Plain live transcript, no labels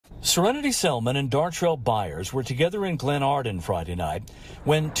Serenity Selman and Dartrell Byers were together in Glenarden Friday night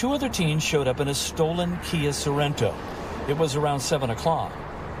when two other teens showed up in a stolen Kia Sorento. It was around 7 o'clock.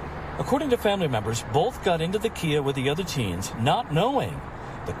 According to family members, both got into the Kia with the other teens, not knowing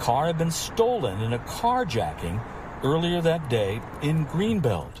the car had been stolen in a carjacking earlier that day in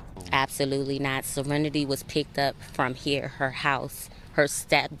Greenbelt. Absolutely not. Serenity was picked up from here, her house. Her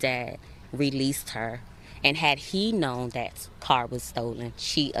stepdad released her. And had he known that car was stolen,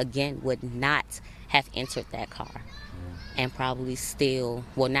 she again would not have entered that car. And probably still,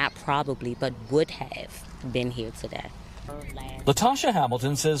 well, not probably, but would have been here today. Latasha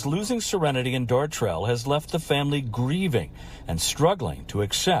Hamilton says losing Serenity and Dartrell has left the family grieving and struggling to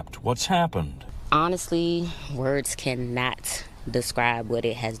accept what's happened. Honestly, words cannot describe what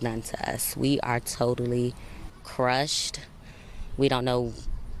it has done to us. We are totally crushed. We don't know.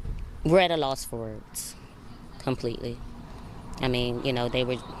 We're at a loss for words. Completely. I mean, you know, they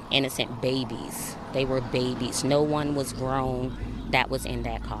were innocent babies. They were babies. No one was grown that was in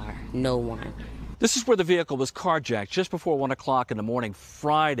that car. No one. This is where the vehicle was carjacked just before 1 o'clock in the morning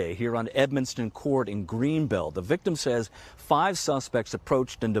Friday here on Edmonston Court in Greenbelt. The victim says 5 suspects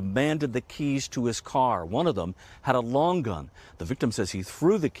approached and demanded the keys to his car. One of them had a long gun. The victim says he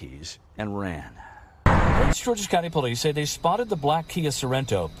threw the keys and ran. Prince George's County Police say they spotted the black Kia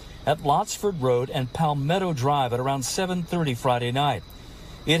Sorento at Lotsford Road and Palmetto Drive at around 7:30 Friday night.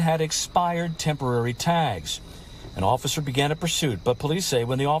 It had expired temporary tags. An officer began a pursuit, but police say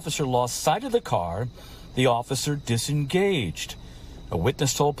when the officer lost sight of the car, the officer disengaged. A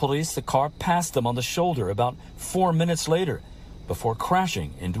witness told police the car passed them on the shoulder about 4 minutes later before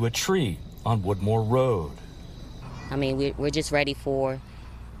crashing into a tree on Woodmore Road. I mean, we're just ready for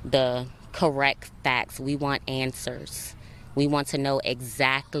the correct facts. We want answers. We want to know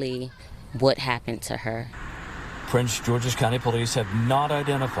exactly what happened to her. Prince George's County Police have not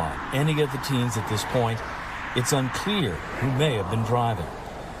identified any of the teens at this point. It's unclear who may have been driving.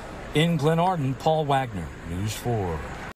 In Glenarden, Paul Wagner, News 4.